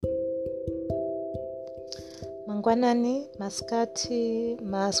Mangwanani, masikati,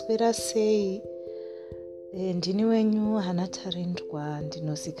 maswera sei. Ndini wenyu Hana Tarindwa,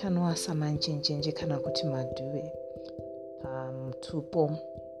 ndinozikanwa samanjenjenje kana kuti madhuwe pamutupo.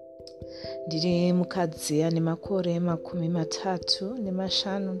 Ndiri mukadzi ane makore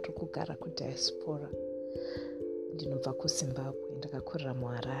 35 ndiri kugara kudiaspora. Ndinobva kuZimbabwe, ndakakurira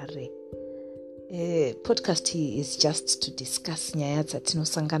muHarare. Podcast is just to discuss nyaya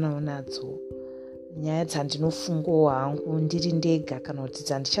dzatinosangana nadzo, nyaya dzandinofungawo hangu ndiri ndega kana kuti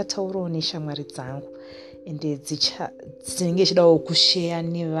dzandichataurawo neshamwari dzangu ende dzinenge chidawo kusheya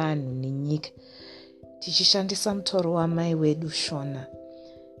nevanhu nenyika tichishandisa mutauro wamai wedu Shona.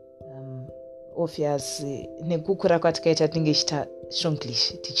 Obviously nekukura kwatakaita tinenge chita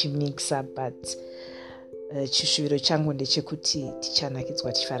Shonglish tichimixa, but chishuviro changu ndechekuti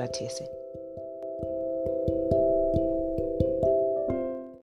tichanakidzwa tichifara tese.